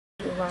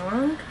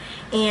long,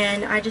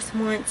 and I just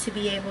want to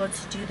be able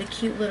to do the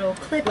cute little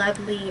clip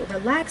lovely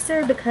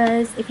relaxer,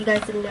 because if you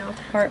guys didn't know,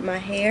 part my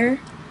hair,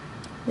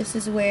 this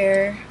is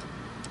where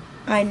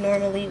I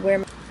normally wear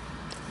my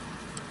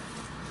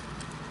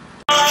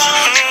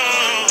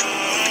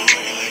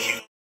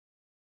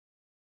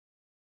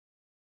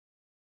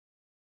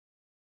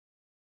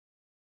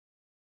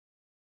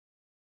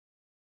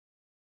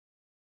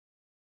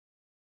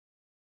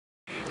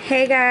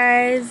Hey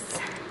guys,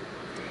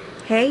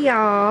 hey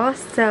y'all.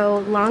 So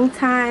long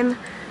time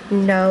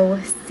no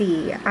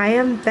see. I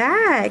am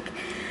back.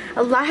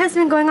 A lot has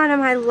been going on in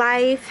my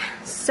life,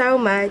 so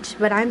much,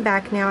 but I'm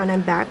back now, and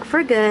I'm back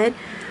for good.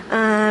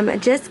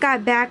 Just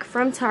got back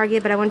from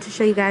Target, but I wanted to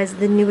show you guys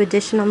the new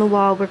addition on the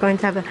wall. We're going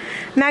to have a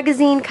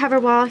magazine cover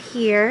wall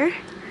here,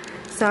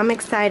 so I'm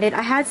excited.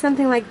 I had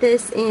something like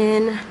this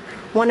in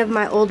one of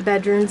my old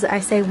bedrooms. I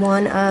say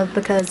one of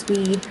because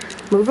we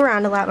move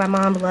around a lot. My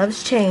mom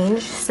loves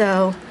change,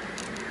 so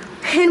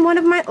in one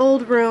of my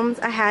old rooms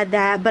I had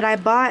that, but I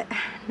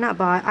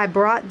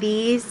brought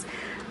these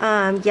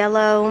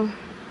yellow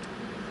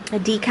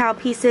decal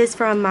pieces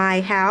from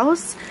my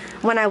house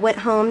when I went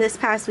home this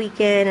past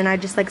weekend, and I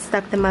just like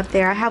stuck them up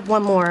there. I have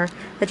one more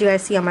that you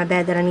guys see on my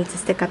bed that I need to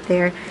stick up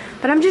there,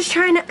 but I'm just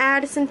trying to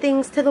add some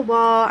things to the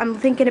wall. I'm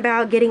thinking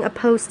about getting a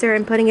poster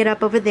and putting it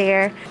up over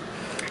there.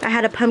 I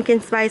had a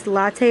pumpkin spice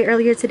latte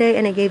earlier today,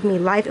 and it gave me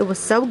life. It was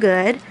so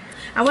good.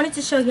 I wanted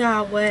to show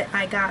y'all what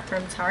I got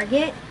from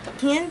Target.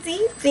 Fancy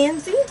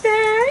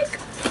bag,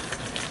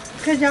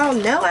 because y'all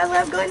know I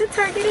love going to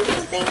Target and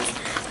getting things.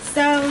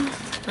 So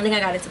I think I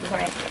got it to the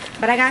right,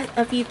 but I got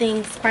quite a few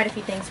things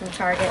from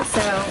Target.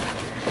 So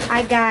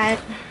I got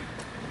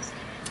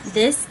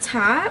this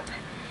top.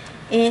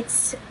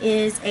 It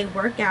is a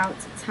workout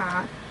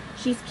top.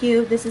 She's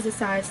cute. This is a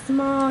size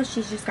small.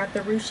 She's just got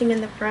the ruching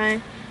in the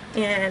front,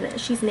 and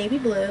she's navy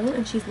blue,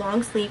 and she's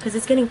long sleeve because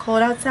it's getting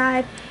cold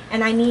outside,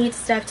 and I need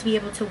stuff to be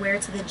able to wear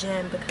to the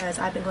gym, because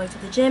I've been going to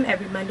the gym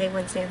every Monday,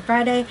 Wednesday, and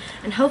Friday,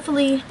 and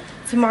hopefully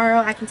tomorrow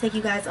I can take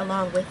you guys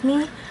along with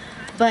me.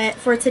 But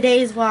for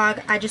today's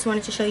vlog, I just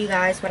wanted to show you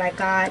guys what I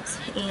got,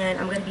 and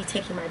I'm going to be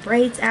taking my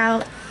braids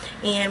out,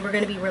 and we're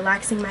going to be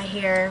relaxing my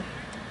hair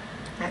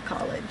at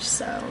college,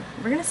 so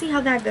we're going to see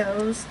how that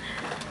goes.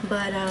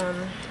 But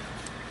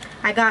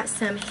I got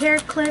some hair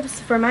clips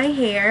for my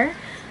hair,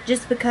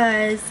 just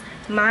because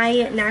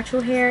my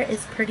natural hair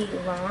is pretty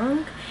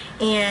long,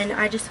 and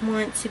I just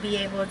want to be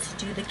able to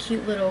do the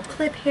cute little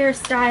clip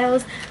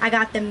hairstyles. I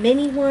got the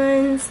mini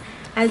ones,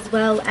 as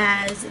well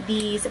as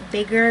these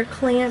bigger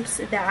clamps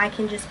that I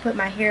can just put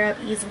my hair up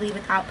easily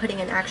without putting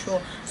an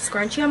actual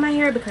scrunchie on my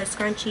hair, because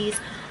scrunchies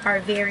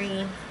are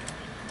very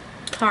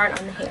hard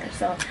on the hair,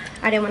 so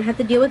I didn't want to have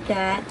to deal with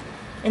that.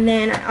 And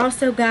then I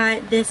also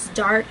got this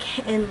dark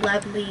and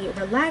lovely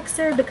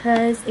relaxer,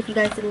 because if you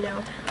guys didn't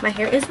know, my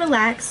hair is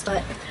relaxed,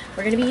 but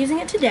we're going to be using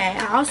it today.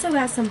 I also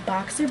got some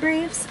boxer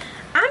briefs.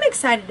 I'm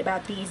excited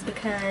about these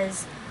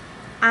because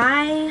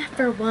I,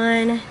 for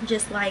one,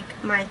 just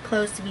like my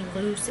clothes to be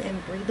loose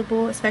and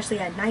breathable, especially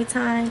at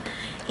nighttime.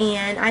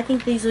 And I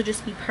think these will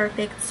just be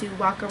perfect to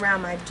walk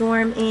around my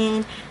dorm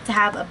in, to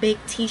have a big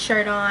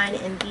t-shirt on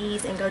and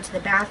these, and go to the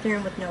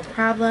bathroom with no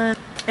problem.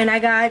 And I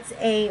got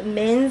a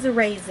men's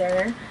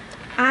razor.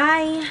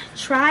 I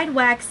tried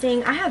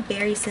waxing. I have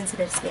very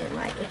sensitive skin,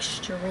 like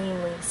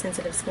extremely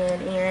sensitive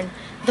skin, and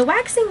the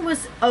waxing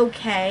was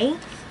okay.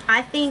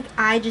 I think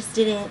I just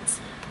didn't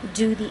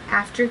do the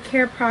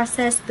aftercare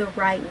process the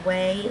right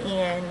way,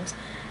 and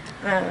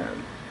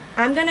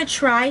I'm gonna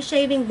try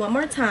shaving one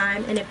more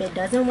time, and if it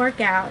doesn't work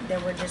out,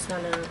 then we're just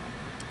gonna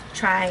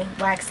try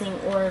waxing,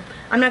 or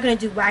I'm not going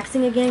to do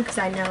waxing again because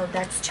I know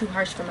that's too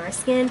harsh for my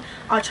skin.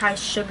 I'll try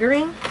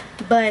sugaring,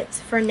 but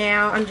for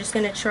now I'm just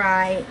going to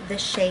try the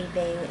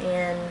shaving.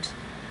 And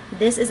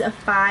this is a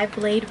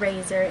 5-blade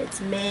razor.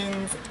 It's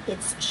men's,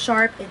 it's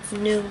sharp, it's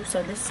new,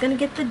 so this is going to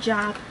get the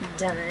job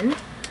done.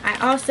 I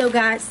also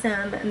got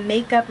some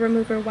makeup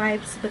remover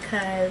wipes,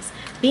 because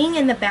being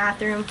in the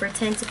bathroom for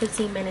 10 to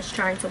 15 minutes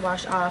trying to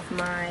wash off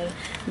my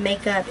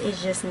makeup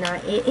is just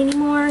not it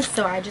anymore.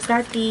 So I just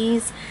got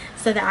these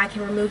so that I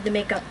can remove the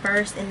makeup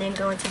first and then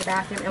go into the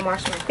bathroom and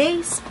wash my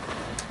face.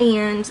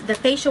 And the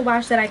facial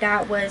wash that I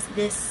got was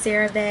this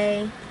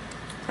CeraVe,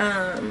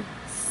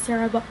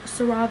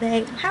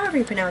 however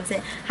you pronounce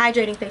it,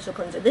 hydrating facial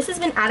cleanser. This has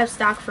been out of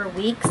stock for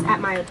weeks at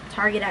my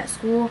Target at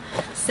school,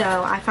 so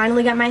I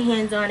finally got my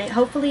hands on it.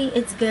 Hopefully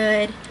it's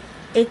good.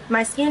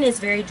 My skin is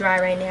very dry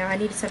right now. I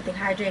needed something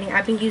hydrating.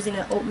 I've been using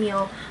an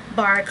oatmeal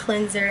bar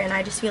cleanser, and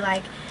I just feel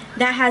like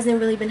that hasn't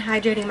really been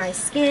hydrating my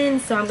skin,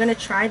 so I'm going to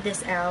try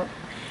this out.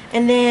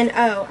 And then,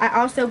 oh, I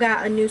also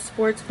got a new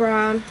sports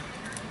bra.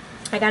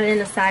 I got it in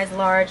a size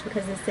large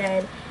because it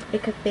said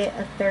it could fit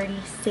a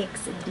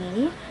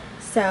 36D.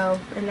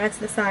 So, and that's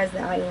the size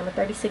that I am, a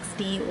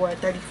 36D or a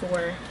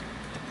 34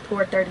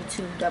 or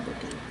 32 double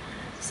D.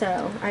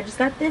 So, I just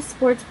got this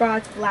sports bra.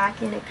 It's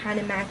black and it kind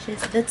of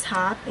matches the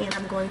top, and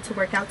I'm going to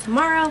work out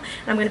tomorrow,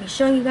 and I'm going to be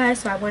showing you guys,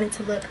 so I want it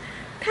to look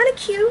kind of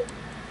cute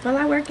while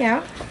I work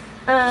out.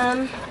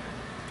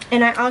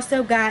 And I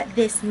also got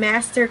this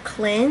Master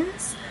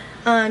Cleanse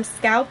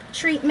scalp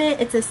treatment.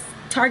 It's a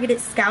targeted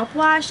scalp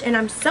wash, and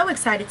I'm so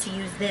excited to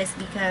use this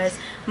because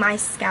my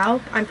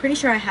scalp, I'm pretty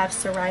sure I have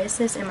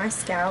psoriasis in my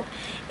scalp,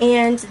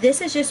 and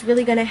this is just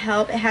really going to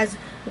help. It has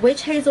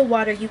witch hazel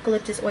water,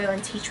 eucalyptus oil,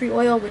 and tea tree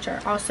oil, which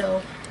are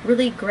also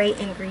really great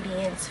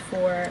ingredients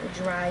for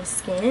dry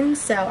skin,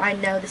 so I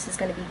know this is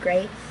going to be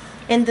great.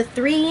 And the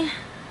 3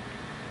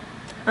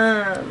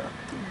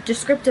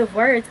 descriptive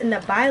words in the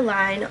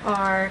byline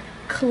are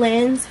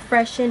cleanse,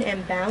 freshen,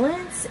 and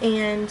balance,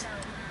 and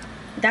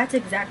that's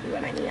exactly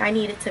what I need. I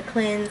need it to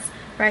cleanse,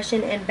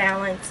 freshen, and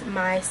balance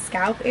my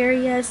scalp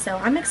area, so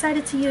I'm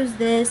excited to use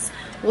this.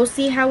 We'll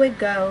see how it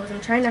goes.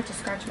 I'm trying not to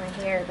scratch my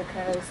hair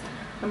because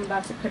I'm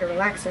about to put a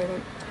relaxer in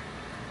it.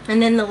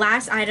 And then the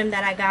last item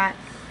that I got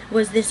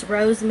was this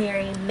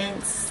rosemary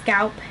mint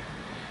scalp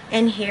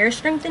and hair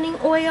strengthening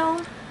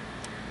oil.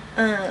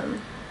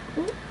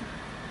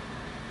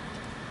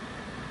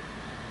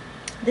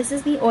 This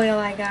is the oil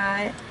I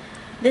got.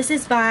 This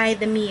is by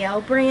the Miel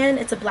brand.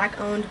 It's a black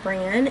owned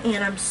brand,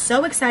 and I'm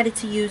so excited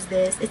to use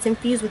this. It's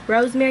infused with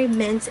rosemary,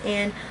 mint,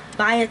 and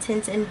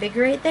biotin to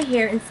invigorate the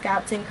hair and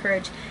scalp to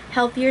encourage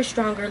healthier,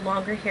 stronger,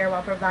 longer hair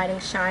while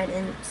providing shine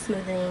and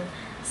smoothing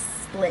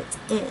split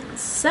ends.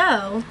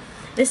 So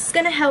this is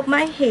going to help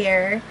my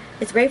hair.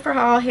 It's great for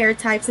all hair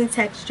types and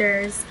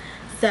textures.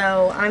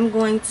 So I'm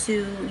going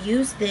to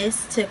use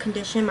this to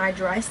condition my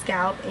dry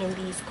scalp in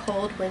these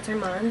cold winter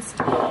months,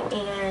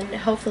 and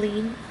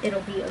hopefully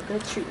it'll be a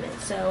good treatment.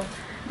 So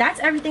that's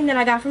everything that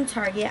I got from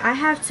Target. I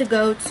have to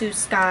go to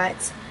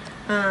Scott's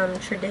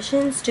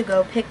Traditions to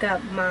go pick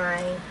up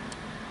my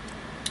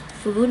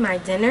food, my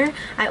dinner.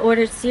 I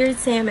ordered seared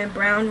salmon,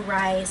 brown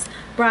rice,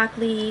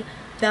 broccoli,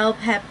 bell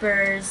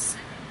peppers,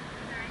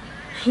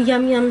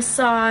 yum yum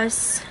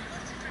sauce.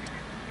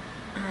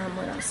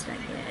 What else did I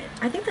get?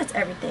 I think that's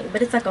everything,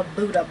 but it's like a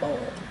Buddha bowl.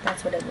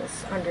 That's what it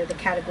was under the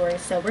category.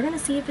 So we're gonna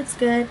see if it's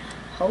good.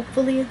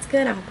 Hopefully it's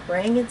good. I'm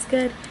praying it's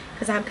good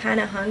because I'm kind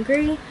of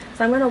hungry.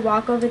 So I'm gonna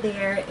walk over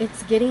there.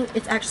 It's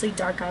actually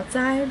dark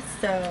outside,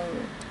 so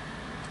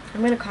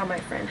I'm gonna call my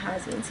friend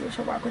Hazi and see if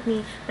she'll walk with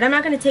me. But I'm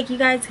not gonna take you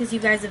guys because you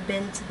guys have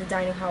been to the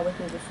dining hall with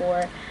me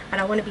before. I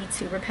don't want to be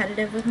too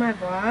repetitive with my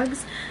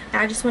vlogs.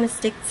 I just want to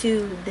stick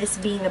to this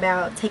being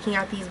about taking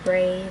out these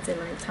braids and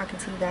like talking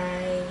to you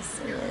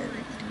guys,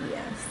 and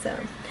yeah. So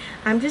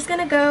I'm just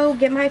gonna go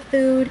get my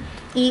food,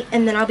 eat,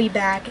 and then I'll be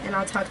back and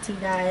I'll talk to you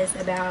guys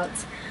about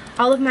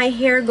all of my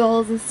hair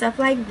goals and stuff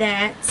like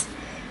that.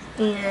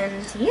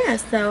 And yeah,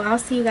 so I'll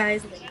see you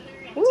guys later.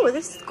 Ooh,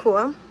 this is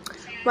cool.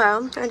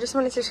 Well, I just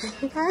wanted to show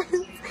you guys.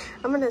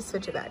 I'm gonna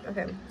switch it back.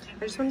 Okay,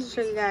 I just wanted to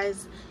show you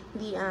guys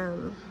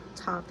the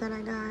top that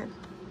I got.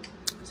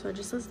 So it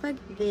just looks like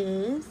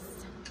this.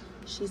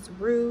 She's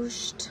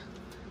ruched,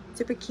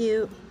 super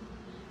cute,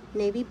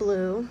 navy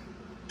blue,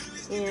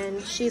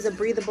 and she's a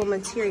breathable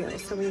material.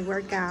 So when you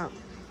work out,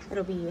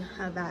 it'll be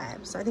a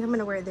vibe. So I think I'm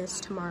gonna wear this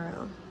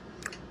tomorrow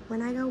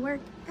when I go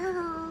work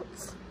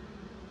out.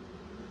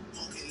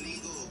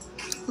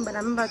 But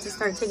I'm about to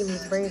start taking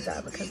these braids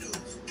out because,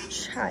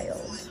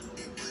 child,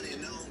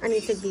 I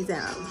need to take these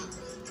out.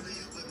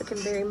 Looking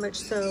very much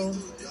so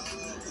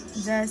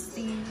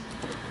dusty.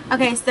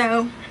 Okay,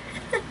 so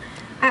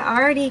I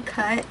already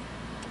cut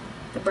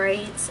the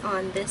braids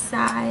on this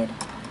side.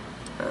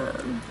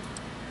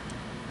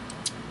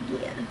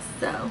 Yeah,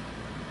 so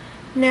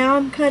now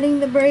I'm cutting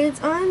the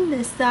braids on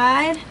this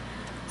side.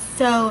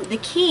 So the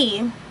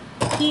key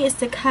is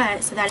to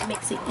cut so that it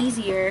makes it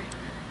easier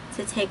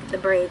to take the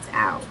braids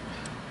out,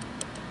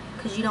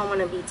 because you don't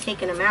want to be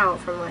taking them out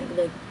from like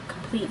the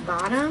complete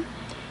bottom.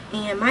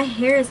 And my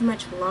hair is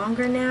much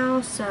longer now,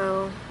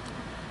 so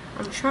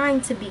I'm trying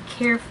to be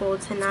careful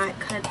to not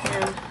cut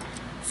them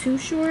too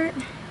short.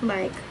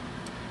 Like,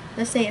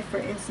 let's say if for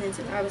instance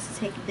if I was to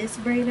take this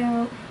braid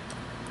out,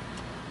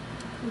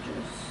 I'm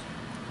just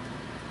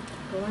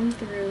going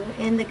through,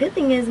 and the good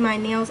thing is my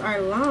nails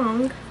are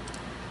long,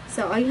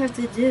 so all you have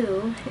to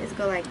do is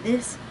go like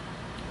this,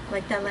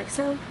 like that, like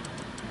so.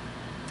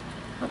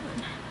 Hold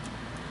on.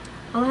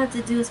 All I have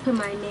to do is put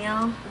my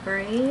nail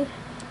braid,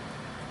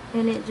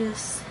 and it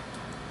just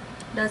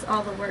does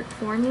all the work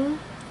for me.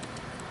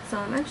 So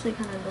I'm actually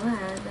kind of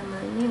glad that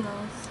my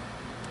nails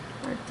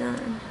are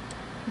done.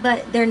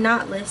 But they're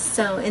knotless,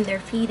 so, and they're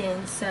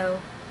feed-in,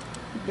 so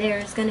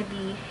there's going to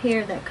be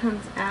hair that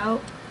comes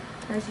out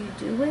as you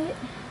do it.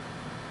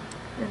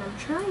 And I'm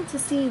trying to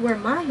see where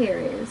my hair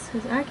is,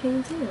 because I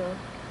can't tell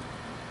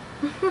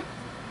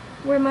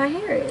where my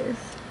hair is.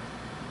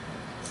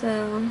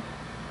 So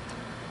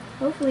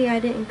hopefully I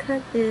didn't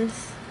cut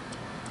this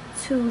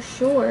too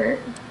short,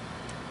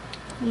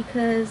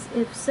 because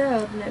if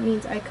so, then that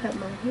means I cut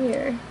my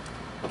hair,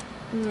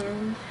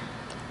 and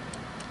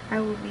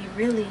I will be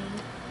really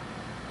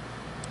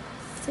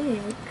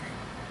sick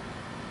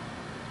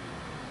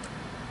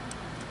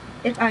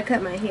if I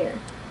cut my hair.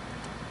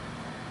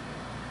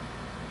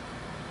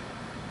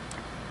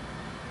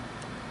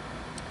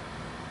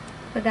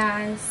 But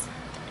guys,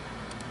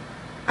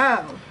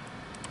 oh,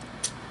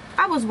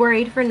 I was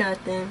worried for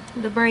nothing.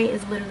 The braid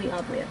is literally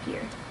all the way up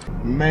here.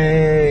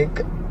 Make.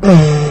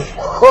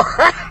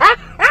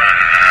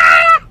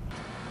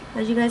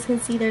 As you guys can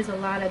see, there's a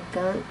lot of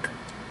gunk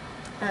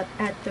up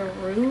at the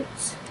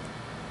roots.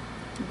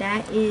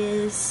 That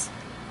is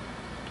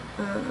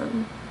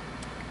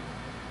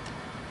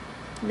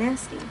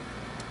nasty.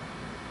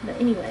 But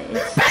anyways.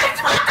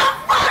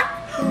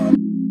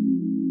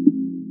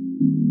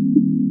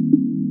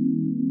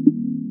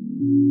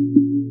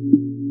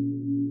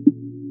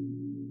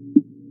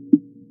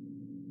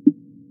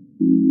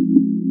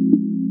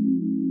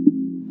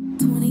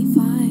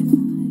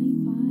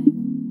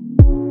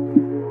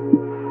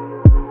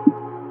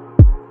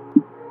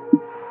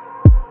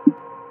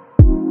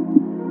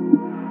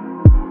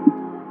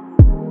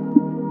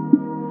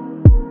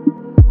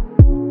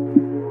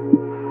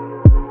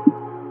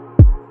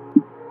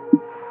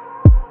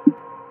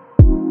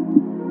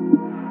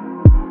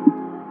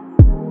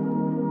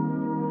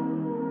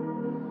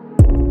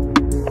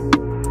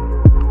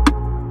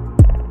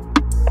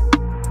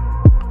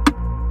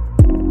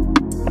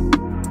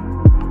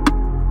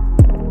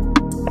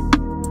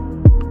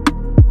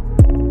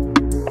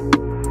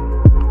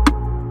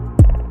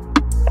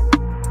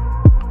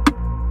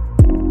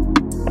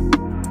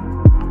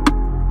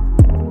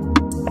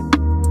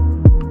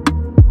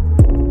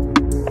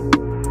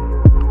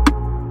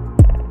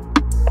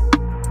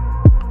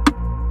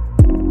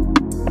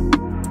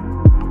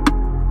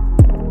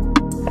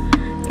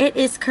 It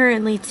is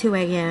currently 2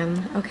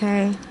 a.m.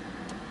 okay?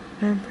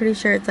 I'm pretty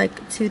sure it's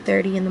like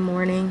 2:30 in the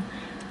morning.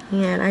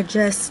 And I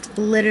just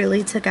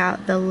literally took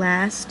out the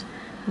last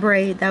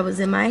braid that was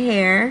in my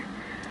hair.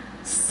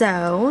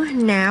 So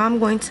now I'm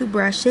going to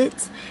brush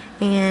it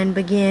and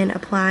begin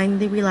applying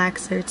the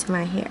relaxer to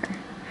my hair.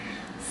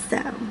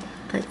 So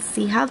let's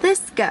see how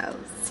this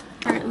goes.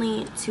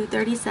 Currently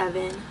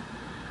 2:37.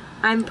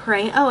 I'm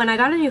praying. Oh, and I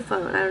got a new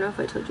phone. I don't know if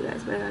I told you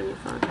guys, but I got a new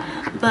phone.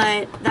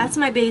 But that's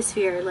my biggest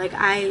fear. Like,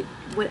 I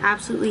would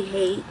absolutely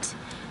hate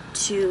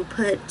to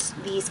put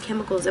these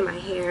chemicals in my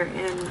hair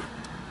and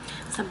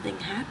something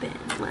happen.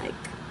 Like,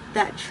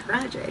 that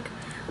tragic.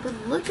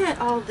 But look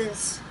at all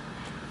this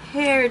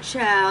hair,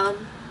 child.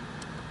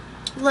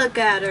 Look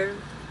at her.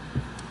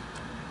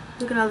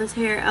 Look at all this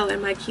hair. Oh,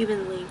 and my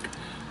Cuban link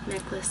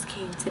necklace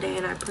came today,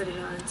 and I put it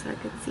on so I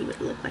could see what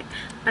it looked like.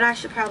 But I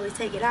should probably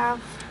take it off,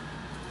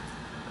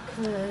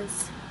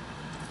 because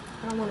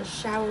I don't want to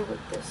shower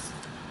with this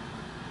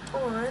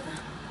on.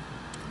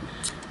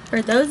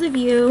 For those of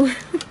you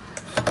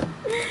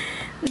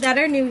that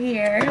are new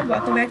here,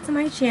 welcome back to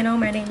my channel.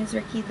 My name is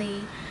Rikki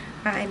Lee.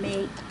 I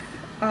make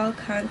all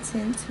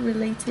content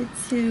related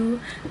to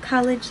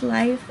college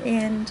life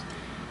and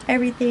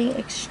everything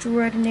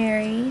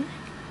extraordinary,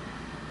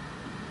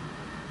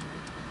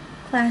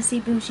 classy,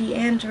 bougie,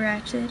 and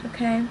ratchet,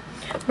 okay?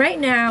 Right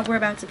now, we're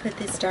about to put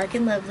this Dark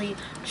and Lovely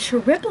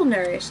Triple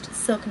Nourished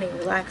Silkening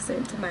Relaxer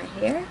into my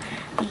hair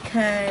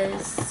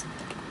because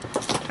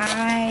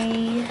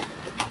I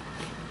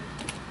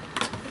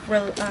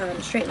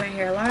straighten my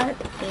hair a lot,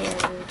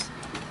 and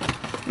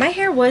my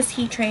hair was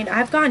heat trained.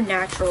 I've gone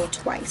natural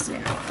twice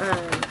now.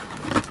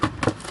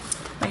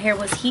 My hair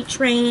was heat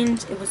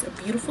trained. It was a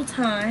beautiful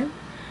time,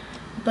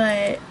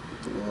 but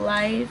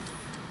life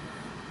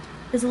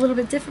is a little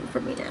bit different for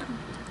me now,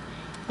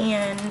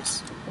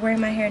 and wearing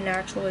my hair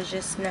natural is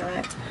just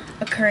not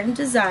a current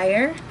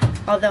desire,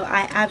 although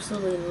I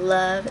absolutely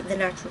love the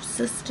natural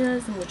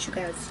sisters and what you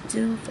guys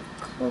do for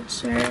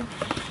culture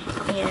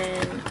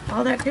and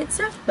all that great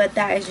stuff, but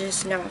that is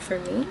just not for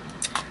me,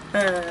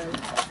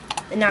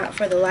 not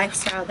for the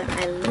lifestyle that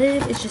I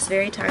live. It's just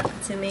very time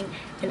consuming,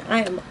 and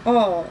I am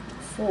all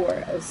for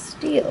a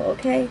steal,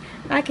 okay?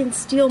 I can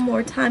steal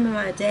more time in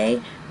my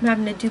day from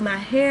having to do my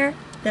hair,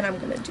 then I'm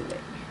gonna do it.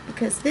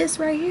 Because this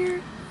right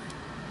here,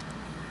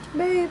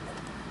 babe,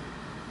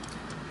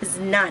 is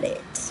not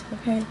it,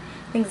 okay?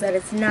 Things that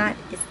it's not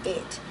is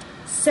it.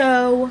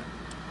 So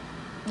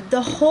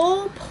the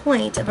whole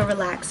point of a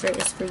relaxer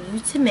is for you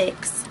to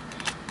mix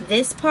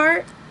this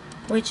part,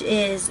 which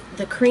is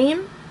the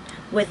cream,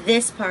 with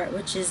this part,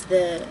 which is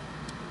the,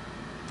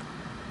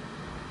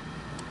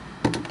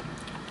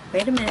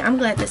 wait a minute, I'm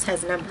glad this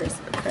has numbers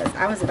because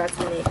I was about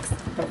to mix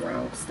the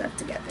wrong stuff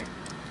together.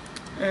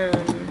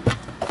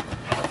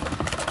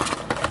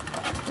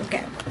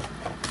 Okay,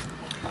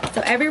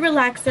 so every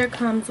relaxer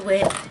comes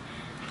with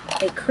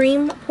a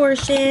cream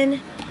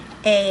portion,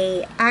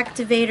 a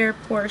activator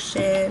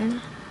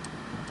portion,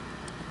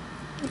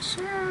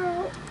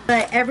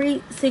 but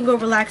every single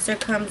relaxer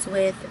comes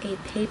with a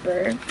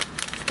paper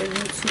for you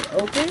to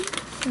open,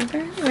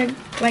 okay,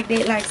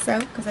 like so,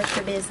 because that's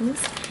your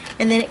business.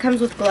 And then it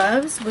comes with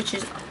gloves, which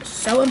is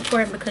so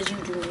important because you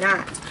do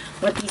not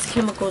want these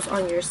chemicals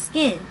on your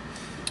skin.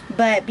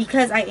 But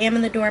because I am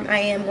in the dorm, I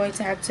am going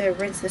to have to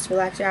rinse this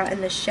relaxer out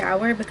in the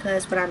shower,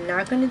 because what I'm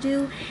not going to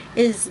do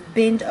is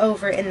bend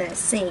over in that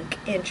sink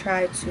and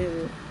try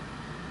to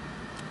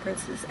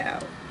rinse this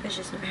out. It's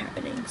just not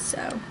happening.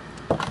 So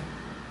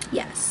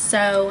yes,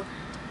 so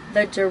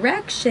the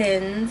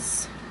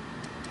directions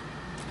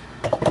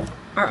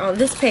are on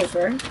this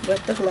paper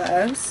with the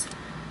gloves.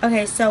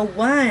 Okay, so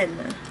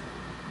 1,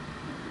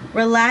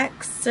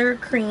 relaxer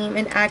cream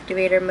and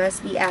activator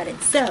must be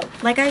added. So,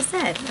 like I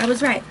said, I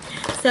was right.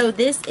 So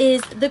this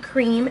is the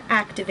cream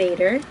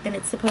activator, and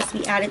it's supposed to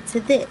be added to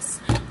this.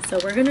 So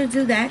we're gonna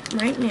do that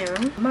right now.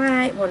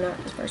 Well,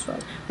 not the first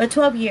one, but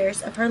 12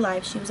 years of her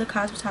life, she was a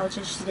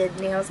cosmetologist. She did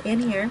nails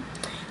and hair.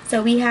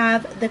 So we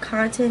have the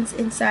contents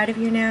inside of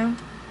here now.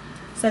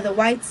 So the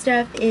white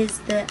stuff is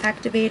the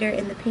activator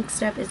and the pink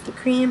stuff is the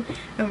cream,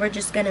 and we're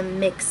just gonna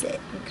mix it,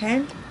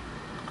 okay?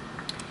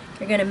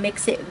 You're gonna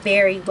mix it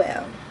very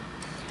well.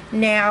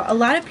 Now, a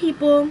lot of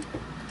people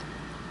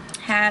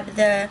have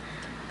the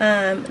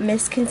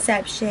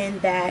misconception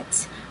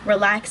that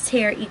relaxed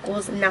hair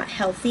equals not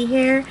healthy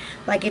hair.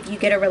 Like if you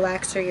get a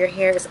relaxer, your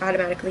hair is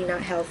automatically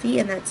not healthy,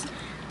 and that's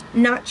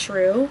not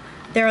true.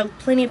 There are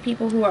plenty of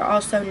people who are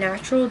also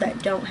natural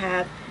that don't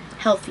have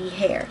healthy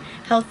hair.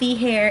 Healthy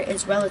hair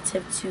is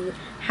relative to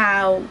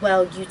how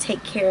well you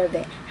take care of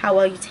it, how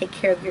well you take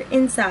care of your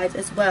insides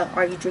as well.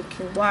 Are you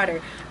drinking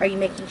water? Are you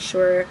making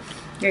sure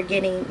you're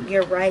getting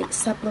your right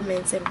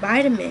supplements and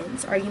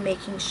vitamins? Are you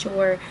making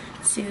sure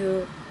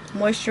to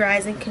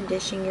moisturize and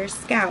condition your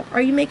scalp?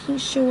 Are you making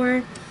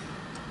sure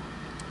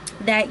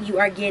that you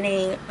are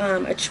getting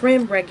a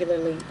trim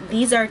regularly?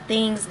 These are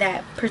things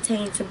that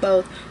pertain to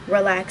both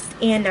relaxed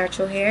and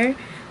natural hair.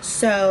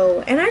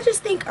 So, and I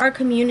just think our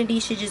community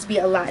should just be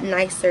a lot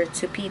nicer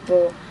to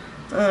people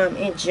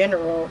in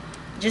general,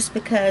 just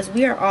because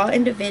we are all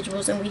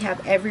individuals and we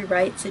have every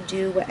right to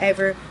do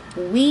whatever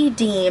we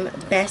deem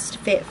best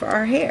fit for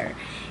our hair.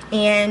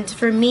 And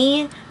for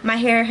me, my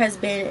hair has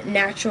been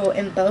natural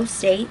in both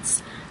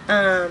states.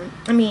 My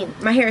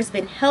hair has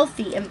been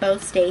healthy in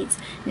both states,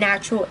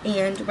 natural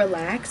and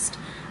relaxed.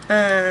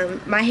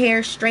 My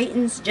hair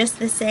straightens just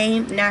the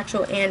same,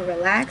 natural and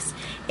relaxed.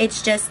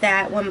 It's just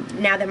that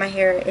now that my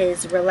hair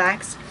is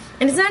relaxed,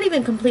 and it's not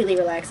even completely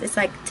relaxed, it's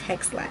like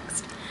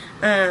texlaxed,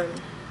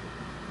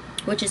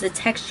 which is a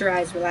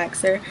texturized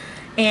relaxer,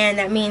 and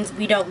that means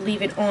we don't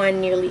leave it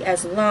on nearly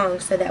as long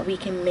so that we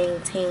can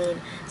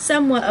maintain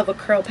somewhat of a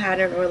curl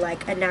pattern or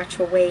like a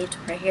natural wave to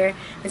our hair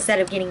instead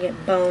of getting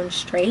it bone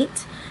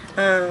straight,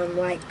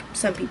 like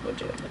some people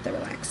do with the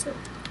relaxer.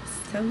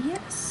 So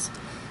yes.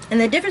 And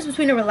the difference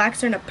between a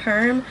relaxer and a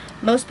perm,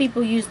 most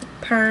people use the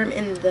perm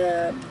in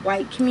the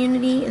white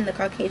community, in the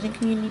Caucasian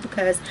community,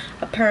 because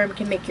a perm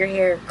can make your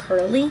hair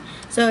curly.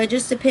 So it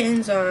just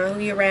depends on who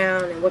you're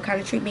around and what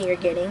kind of treatment you're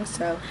getting.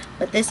 So,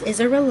 but this is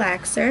a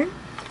relaxer.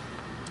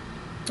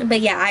 But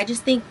yeah, I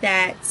just think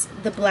that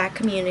the black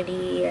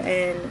community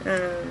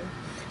and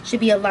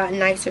should be a lot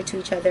nicer to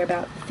each other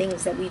about the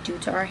things that we do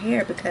to our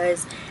hair,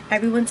 because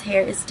everyone's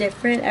hair is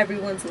different,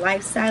 everyone's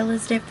lifestyle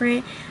is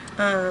different.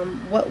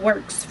 What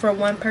works for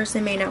one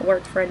person may not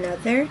work for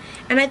another.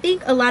 And I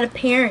think a lot of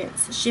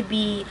parents should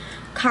be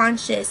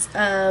conscious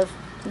of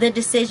the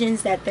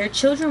decisions that their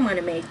children want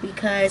to make,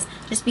 because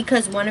just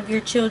because one of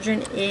your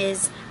children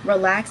is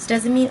relaxed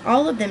doesn't mean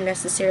all of them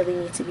necessarily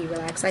need to be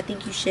relaxed. I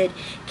think you should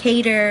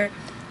cater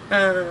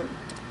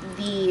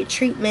the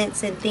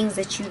treatments and things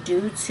that you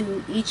do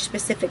to each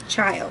specific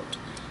child.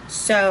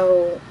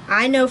 So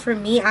I know for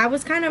me, I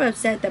was kind of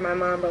upset that my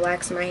mom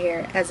relaxed my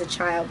hair as a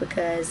child,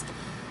 because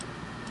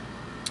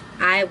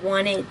I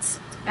wanted,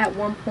 at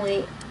one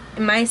point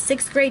in my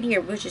 6th grade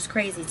year, which is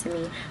crazy to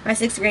me, my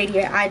 6th grade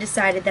year, I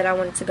decided that I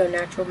wanted to go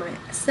natural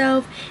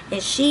myself,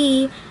 and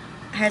she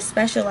has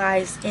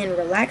specialized in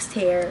relaxed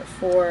hair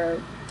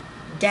for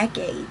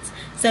decades.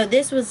 So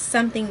this was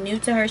something new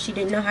to her. She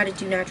didn't know how to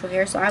do natural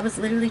hair, so I was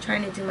literally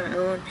trying to do my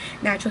own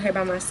natural hair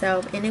by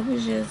myself, and it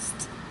was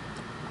just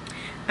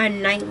a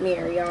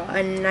nightmare, y'all,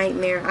 a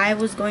nightmare. I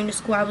was going to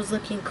school, I was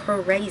looking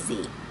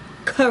crazy.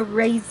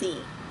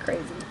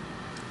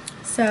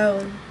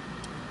 So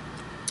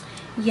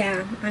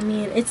yeah, I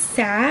mean, it's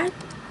sad.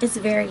 It's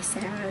very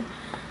sad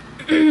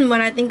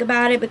when I think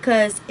about it,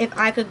 because if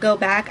I could go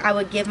back, I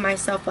would give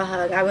myself a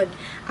hug. I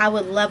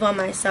would love on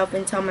myself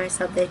and tell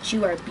myself that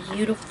you are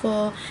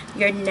beautiful.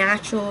 Your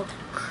natural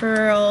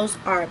curls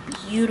are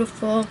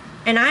beautiful.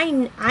 And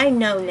I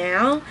know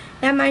now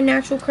that my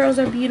natural curls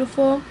are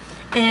beautiful,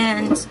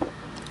 and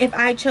if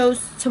I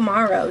chose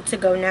tomorrow to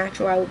go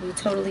natural, I would be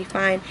totally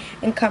fine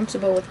and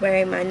comfortable with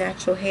wearing my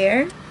natural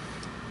hair.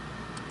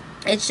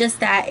 It's just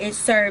that it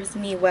serves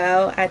me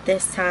well at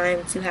this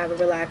time to have a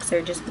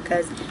relaxer, just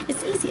because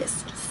it's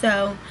easiest.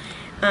 So,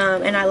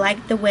 and I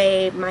like the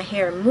way my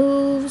hair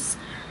moves,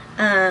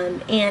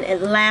 and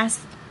it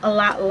lasts a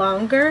lot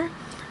longer,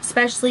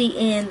 especially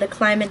in the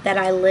climate that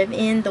I live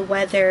in. The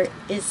weather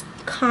is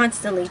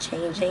constantly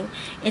changing.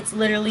 It's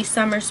literally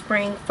summer,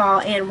 spring, fall,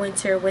 and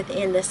winter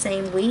within the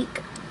same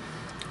week.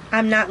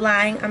 I'm not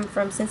lying. I'm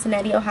from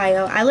Cincinnati,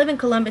 Ohio. I live in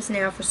Columbus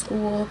now for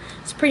school.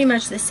 It's pretty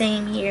much the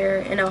same here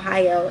in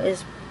Ohio.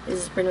 Is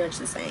pretty much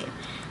the same.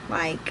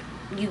 Like,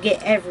 you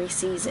get every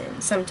season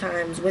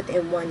sometimes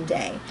within one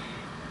day.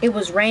 It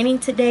was raining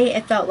today.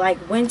 It felt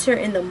like winter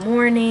in the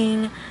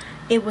morning.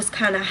 It was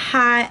kind of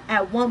hot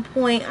at one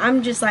point.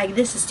 I'm just like,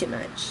 this is too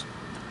much.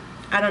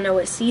 I don't know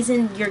what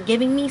season you're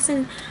giving me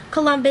in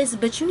Columbus,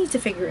 but you need to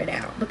figure it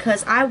out,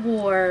 because I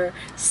wore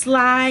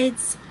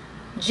slides,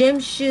 gym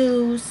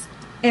shoes,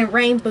 and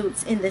rain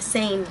boots in the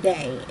same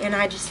day, and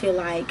I just feel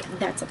like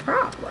that's a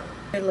problem.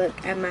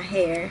 Look at my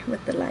hair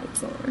with the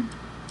lights on.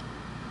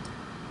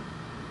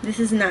 This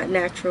is not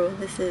natural.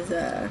 This is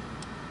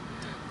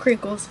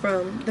crinkles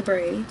from the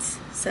braids.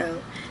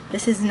 So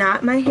this is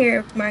not my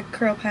hair, my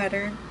curl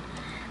pattern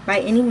by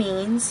any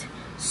means.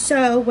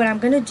 So what I'm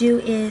gonna do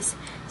is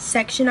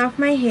section off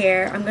my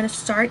hair. I'm gonna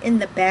start in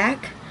the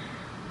back,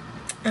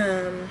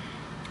 and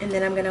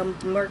then I'm gonna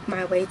work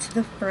my way to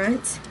the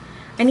front.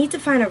 I need to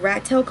find a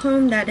rat tail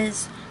comb. That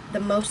is the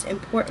most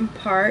important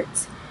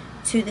part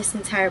to this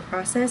entire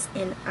process,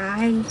 and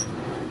I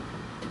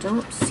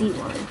don't see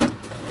one.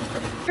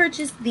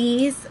 Purchased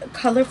these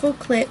colorful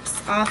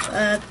clips off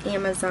of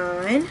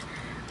Amazon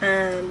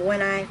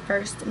when I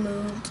first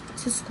moved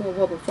to school,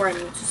 well, before I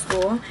moved to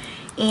school,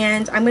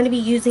 and I'm going to be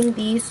using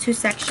these to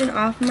section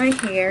off my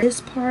hair.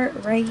 This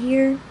part right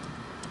here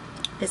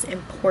is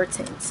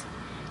important,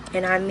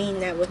 and I mean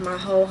that with my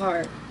whole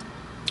heart,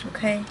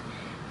 okay?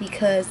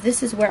 Because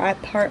this is where I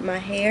part my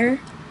hair.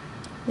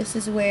 This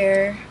is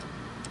where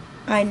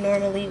I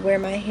normally wear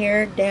my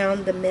hair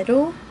down the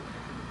middle.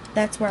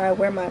 That's where I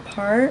wear my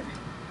part.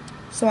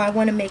 So I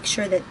want to make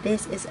sure that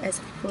this is as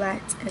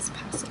flat as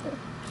possible.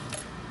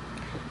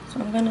 So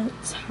I'm going to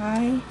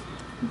tie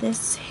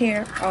this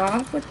hair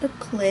off with the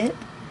clip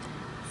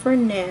for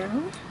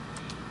now.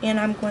 And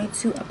I'm going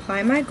to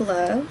apply my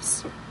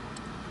gloves.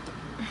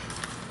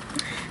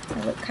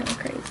 I look kind of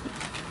crazy.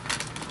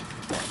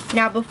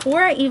 Now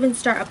before I even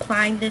start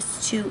applying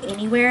this to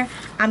anywhere,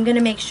 I'm going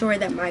to make sure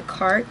that my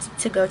cart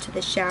to go to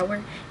the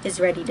shower is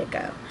ready to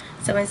go.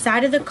 So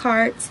inside of the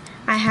cart,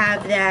 I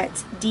have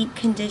that deep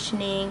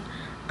conditioning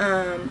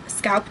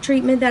scalp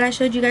treatment that I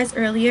showed you guys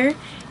earlier,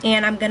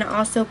 and I'm going to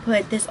also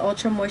put this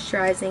ultra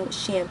moisturizing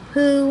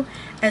shampoo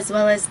as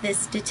well as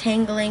this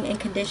detangling and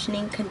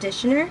conditioning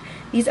conditioner.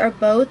 These are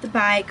both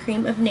by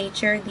Cream of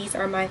Nature. These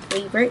are my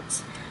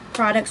favorites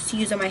products to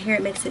use on my hair.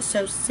 It makes it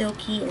so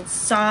silky and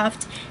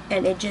soft,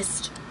 and it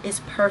just is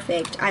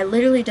perfect. I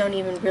literally don't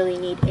even really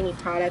need any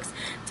products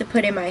to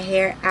put in my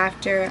hair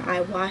after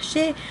I wash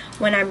it.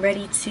 When I'm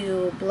ready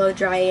to blow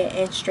dry it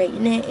and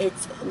straighten it,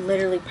 it's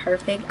literally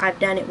perfect. I've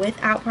done it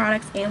without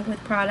products and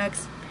with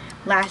products.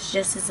 Lasts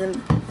just as a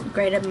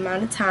great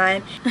amount of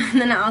time. And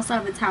then I also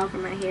have a towel for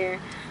my hair.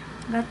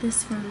 I got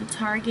this from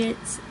Target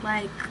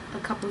like a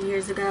couple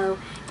years ago.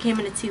 Came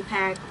in a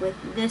 2-pack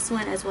with this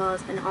one as well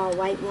as an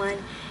all-white one,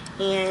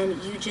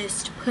 and you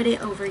just put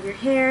it over your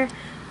hair.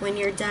 When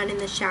you're done in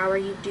the shower,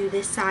 you do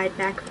this side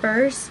back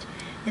first,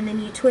 and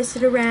then you twist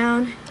it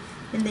around,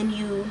 and then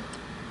you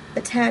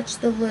attach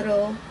the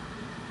little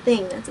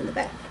thing that's in the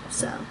back.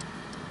 So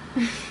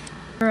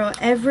girl,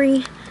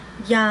 every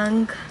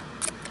young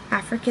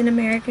African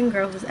American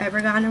girl who's ever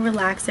gotten a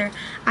relaxer,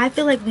 I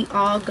feel like we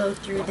all go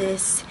through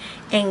this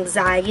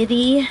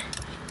anxiety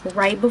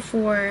right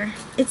before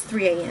it's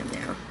 3 a.m.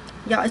 now.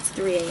 Y'all, it's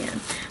 3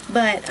 a.m.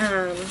 But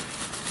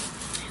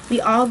we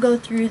all go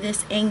through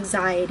this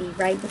anxiety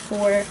right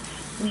before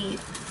we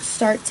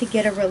start to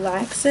get a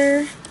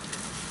relaxer.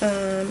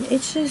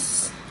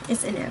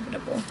 It's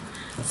inevitable.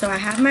 So I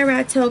have my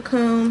rat tail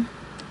comb.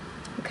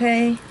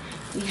 Okay,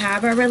 we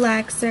have our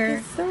relaxer.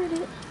 Get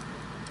started.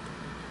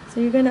 So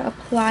you're gonna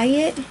apply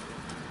it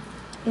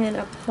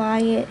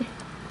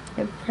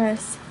and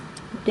press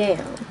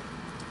down.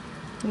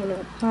 I'm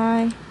gonna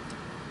apply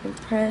and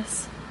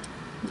press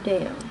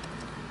down.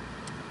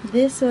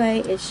 This way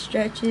it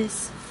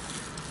stretches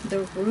the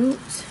root.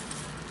 So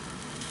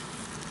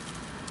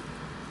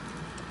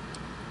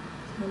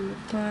I'm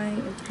applying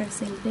and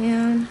pressing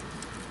down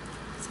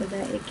so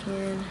that it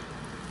can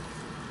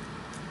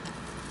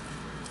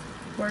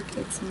work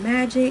its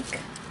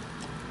magic.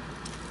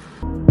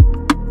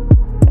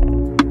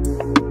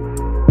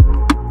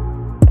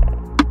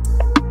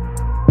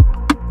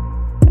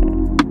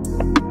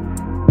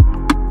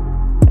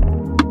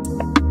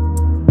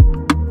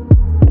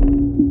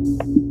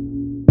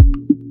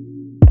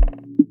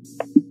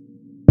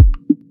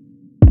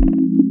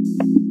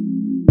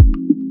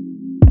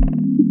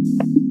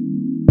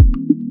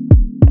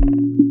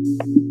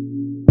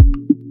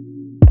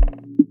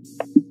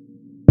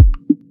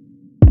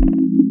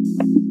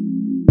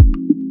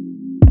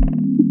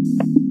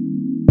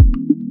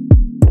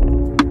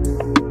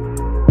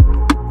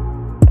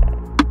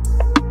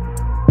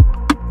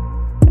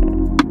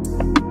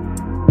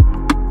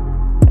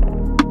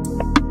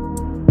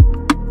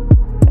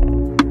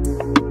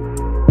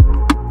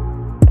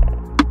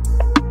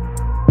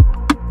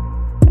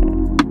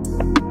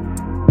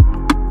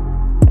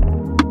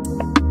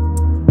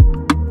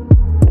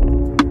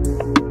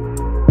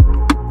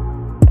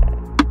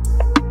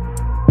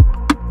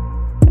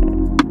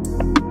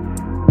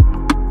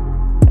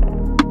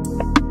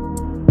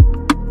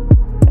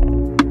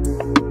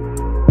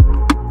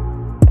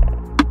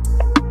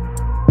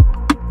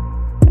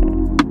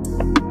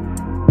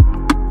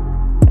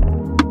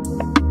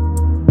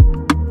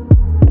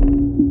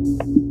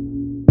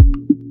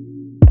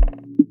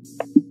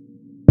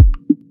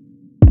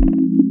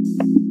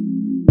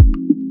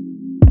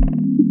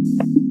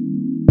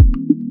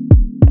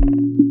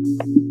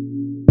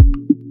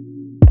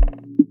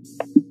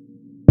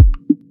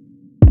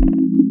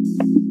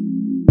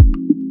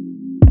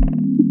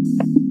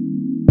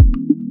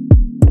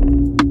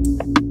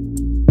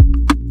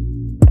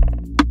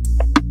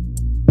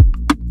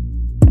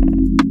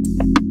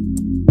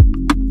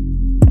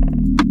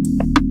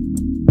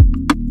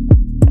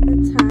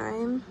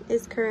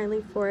 It's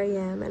currently 4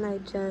 a.m. and I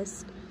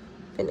just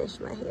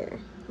finished my hair.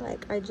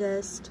 Like, I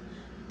just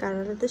got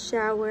out of the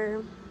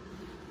shower,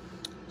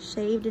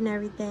 shaved and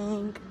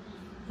everything,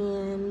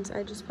 and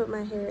I just put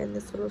my hair in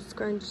this little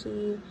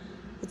scrunchie.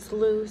 It's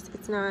loose,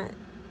 it's not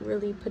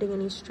really putting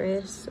any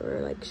stress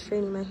or like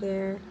straining my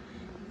hair,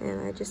 and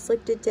I just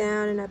slicked it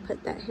down and I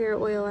put that hair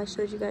oil I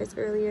showed you guys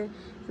earlier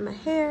in my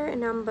hair,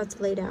 and now I'm about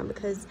to lay down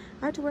because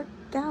I have to work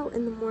out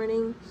in the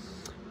morning.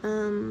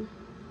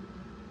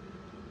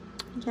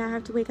 Yeah, I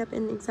have to wake up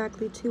in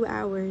exactly 2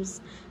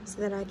 hours so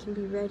that I can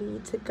be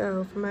ready to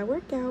go for my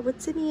workout with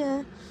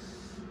Tania.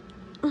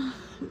 I'm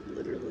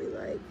literally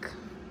like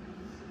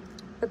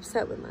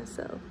upset with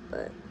myself,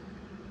 but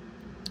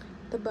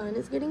the bun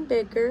is getting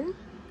bigger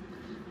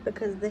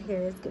because the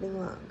hair is getting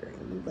longer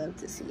and we love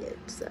to see it.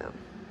 So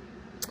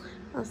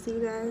I'll see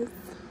you guys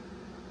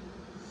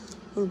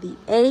in the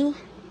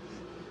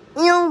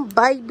AM,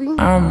 baby.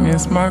 I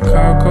miss my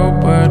cocoa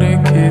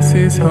butter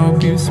kisses.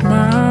 Hope you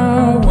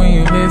smile when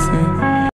you listen.